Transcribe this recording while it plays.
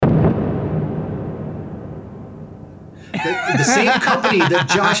The same company that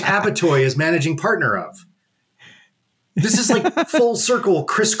Josh Apatow is managing partner of. This is like full circle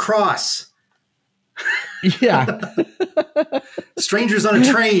crisscross. Yeah. Strangers on a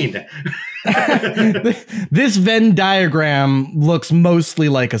train. This Venn diagram looks mostly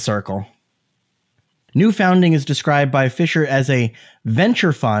like a circle. New Founding is described by Fisher as a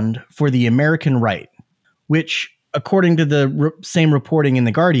venture fund for the American right, which, according to the same reporting in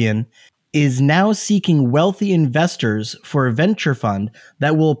The Guardian, is now seeking wealthy investors for a venture fund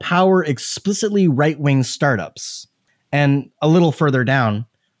that will power explicitly right-wing startups. And a little further down,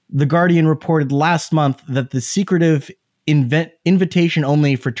 The Guardian reported last month that the secretive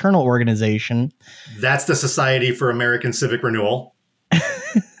invitation-only fraternal organization... That's the Society for American Civic Renewal.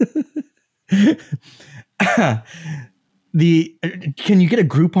 Can you get a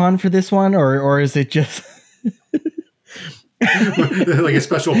Groupon for this one, or is it just... like a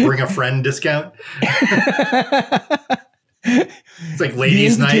special bring a friend discount? It's like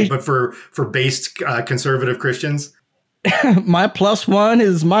ladies' night, but for based conservative Christians. My +1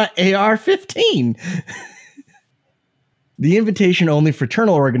 is my AR-15. The invitation-only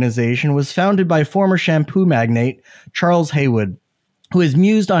fraternal organization was founded by former shampoo magnate Charles Haywood, who has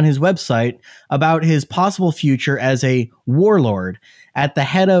mused on his website about his possible future as a warlord at the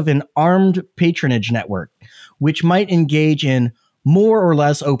head of an armed patronage network, which might engage in more or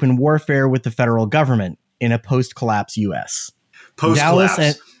less open warfare with the federal government in a post-collapse U.S.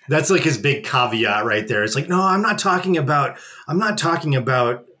 Post-collapse. That's like his big caveat right there. It's like, no, I'm not talking about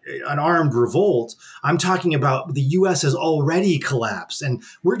an armed revolt. I'm talking about the U.S. has already collapsed, and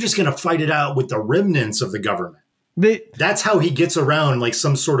we're just going to fight it out with the remnants of the government. That's how he gets around like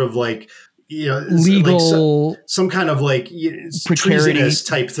some sort of like, legal, like some kind of like treasonous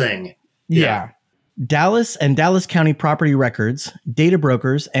type thing. Yeah. Dallas and Dallas County property records, data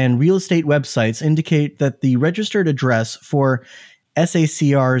brokers, and real estate websites indicate that the registered address for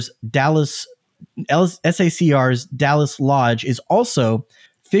SACR's Dallas Lodge is also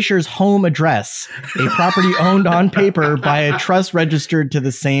Fisher's home address, a property owned on paper by a trust registered to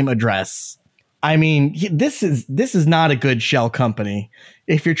the same address. I mean, this is not a good shell company.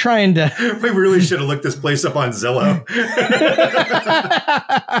 If you're trying to... We really should have looked this place up on Zillow.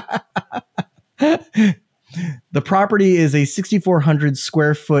 The property is a 6,400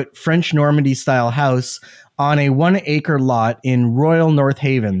 square foot French Normandy style house on a 1 acre lot in Royal North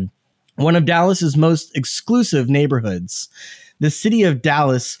Haven, one of Dallas's most exclusive neighborhoods. The city of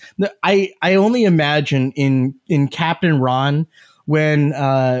Dallas, I only imagine in Captain Ron when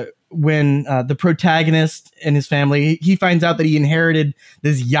the protagonist and his family, he finds out that he inherited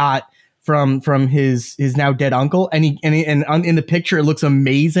this yacht from his now dead uncle, and in the picture it looks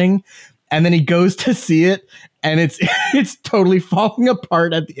amazing, and then he goes to see it and it's totally falling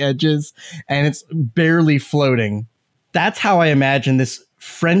apart at the edges and it's barely floating. That's how I imagine this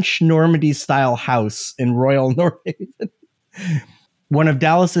French Normandy style house in Royal North Haven, one of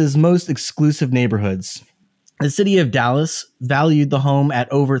Dallas's most exclusive neighborhoods. The city of Dallas valued the home at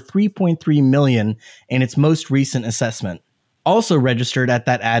over $3.3 million in its most recent assessment. Also registered at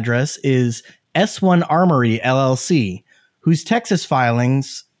that address is S1 Armory LLC, whose Texas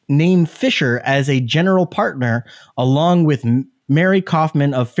filings name Fisher as a general partner, along with Mary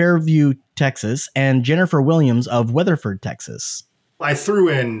Kaufman of Fairview, Texas, and Jennifer Williams of Weatherford, Texas. I threw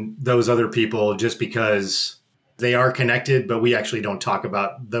in those other people just because they are connected, but we actually don't talk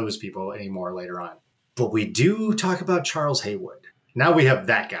about those people anymore later on. But we do talk about Charles Haywood. Now we have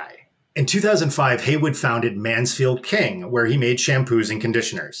that guy. In 2005, Haywood founded Mansfield King, where he made shampoos and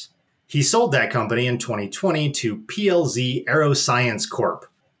conditioners. He sold that company in 2020 to PLZ Aeroscience Corp.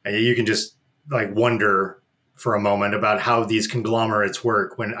 And you can just like wonder for a moment about how these conglomerates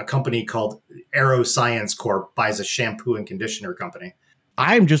work when a company called Aeroscience Corp buys a shampoo and conditioner company.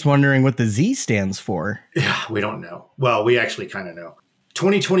 I'm just wondering what the Z stands for. Yeah, we don't know. Well, we actually kind of know.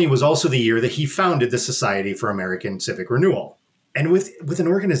 2020 was also the year that he founded the Society for American Civic Renewal. And with an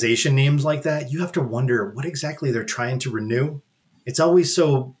organization named like that, you have to wonder what exactly they're trying to renew. It's always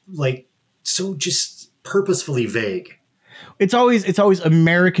so just purposefully vague. It's always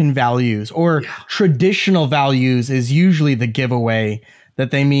American values or traditional values is usually the giveaway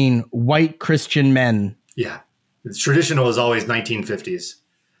that they mean white Christian men. Yeah. Traditional is always 1950s.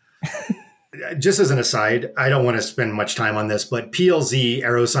 Just as an aside, I don't want to spend much time on this, but PLZ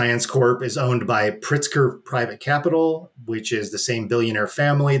Aeroscience Corp is owned by Pritzker Private Capital, which is the same billionaire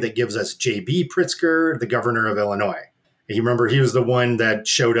family that gives us J.B. Pritzker, the governor of Illinois. You remember he was the one that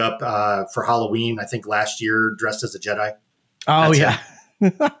showed up for Halloween, I think last year, dressed as a Jedi. Oh, yeah. I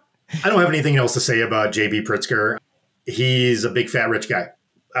don't have anything else to say about J.B. Pritzker. He's a big fat rich guy.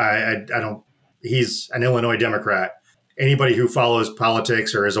 He's an Illinois Democrat. Anybody who follows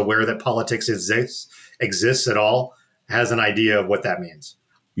politics or is aware that politics exists at all has an idea of what that means.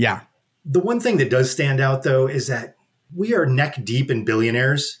 Yeah. The one thing that does stand out, though, is that we are neck deep in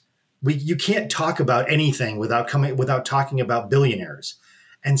billionaires. You can't talk about anything without talking about billionaires.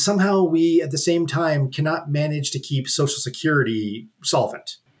 And somehow we, at the same time, cannot manage to keep Social Security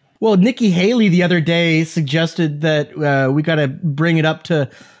solvent. Well, Nikki Haley the other day suggested that we got to bring it up to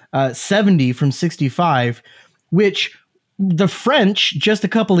 70 from 65, which the French, just a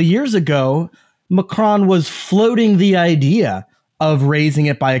couple of years ago, Macron was floating the idea of raising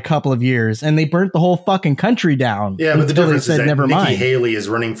it by a couple of years, and they burnt the whole fucking country down. Yeah, but the difference is that never Nikki mind. Haley is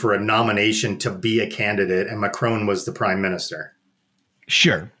running for a nomination to be a candidate, and Macron was the prime minister.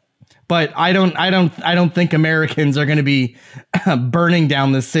 Sure. But I don't think Americans are going to be burning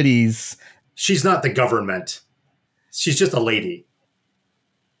down the cities. She's not the government. She's just a lady.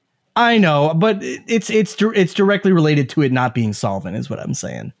 I know, but it's directly related to it not being solvent is what I'm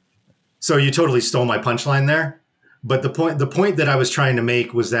saying. So you totally stole my punchline there. But the point that I was trying to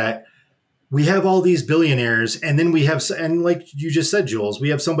make was that we have all these billionaires, and then we have, and like you just said, Jules, we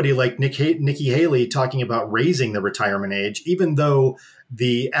have somebody like Nikki Haley talking about raising the retirement age, even though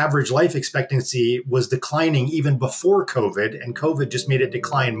the average life expectancy was declining even before COVID, and COVID just made it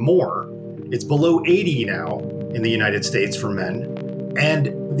decline more. It's below 80 now in the United States for men.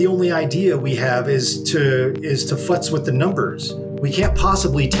 And the only idea we have is to futz with the numbers. We can't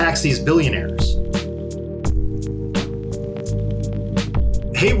possibly tax these billionaires.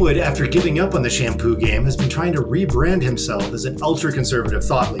 Haywood, after giving up on the shampoo game, has been trying to rebrand himself as an ultra-conservative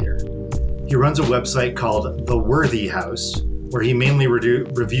thought leader. He runs a website called The Worthy House, where he mainly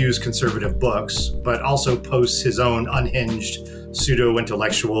reviews conservative books, but also posts his own unhinged,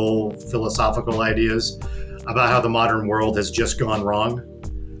 pseudo-intellectual, philosophical ideas about how the modern world has just gone wrong.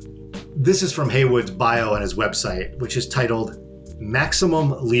 This is from Haywood's bio on his website, which is titled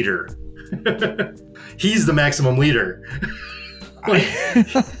Maximum Leader. He's the maximum leader.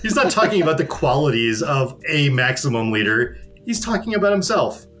 He's not talking about the qualities of a maximum leader. He's talking about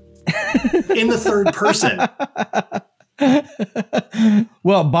himself in the third person.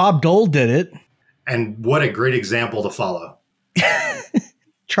 Well, Bob Dole did it. And what a great example to follow.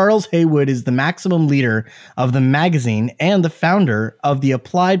 Charles Haywood is the maximum leader of the magazine and the founder of the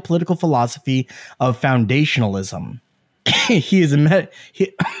applied political philosophy of foundationalism. He is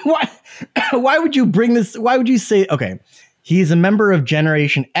why would you bring this? Why would you say, okay, he's a member of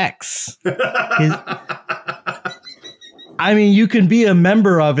Generation X. I mean, you can be a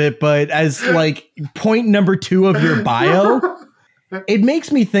member of it, but as like point number 2 of your bio, it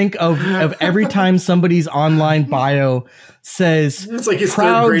makes me think of every time somebody's online bio says it's like his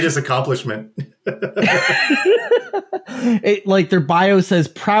third greatest accomplishment. Like their bio says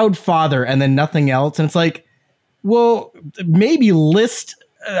proud father and then nothing else. And it's like, well, maybe list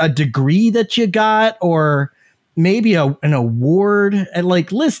a degree that you got or maybe an award and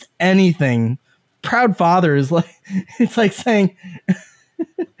like list anything. Proud father is like, it's like saying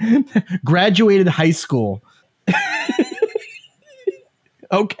graduated high school.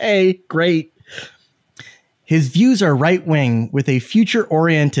 Okay, great. His views are right-wing with a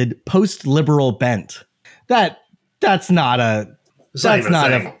future-oriented post-liberal bent. That's not a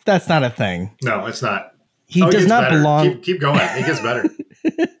thing. No, it's not. He does not belong. Keep going. It gets better.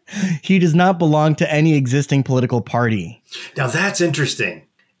 He does not belong to any existing political party. Now that's interesting.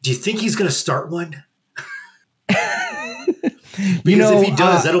 Do you think he's going to start one? Because if he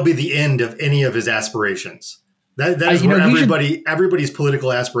does, that'll be the end of any of his aspirations. That is where everybody's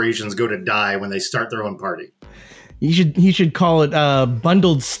political aspirations go to die when they start their own party. He should call it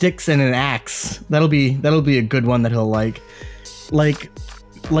bundled sticks and an axe. That'll be a good one that he'll like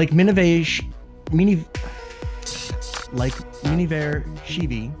Miniver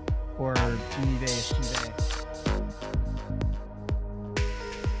Shivi or Miniver Shive.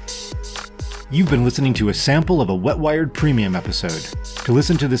 You've been listening to a sample of a Wet Wired Premium episode. To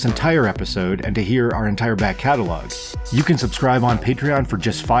listen to this entire episode and to hear our entire back catalog, you can subscribe on Patreon for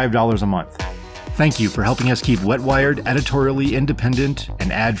just $5 a month. Thank you for helping us keep Wet Wired editorially independent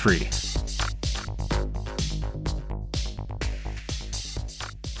and ad-free.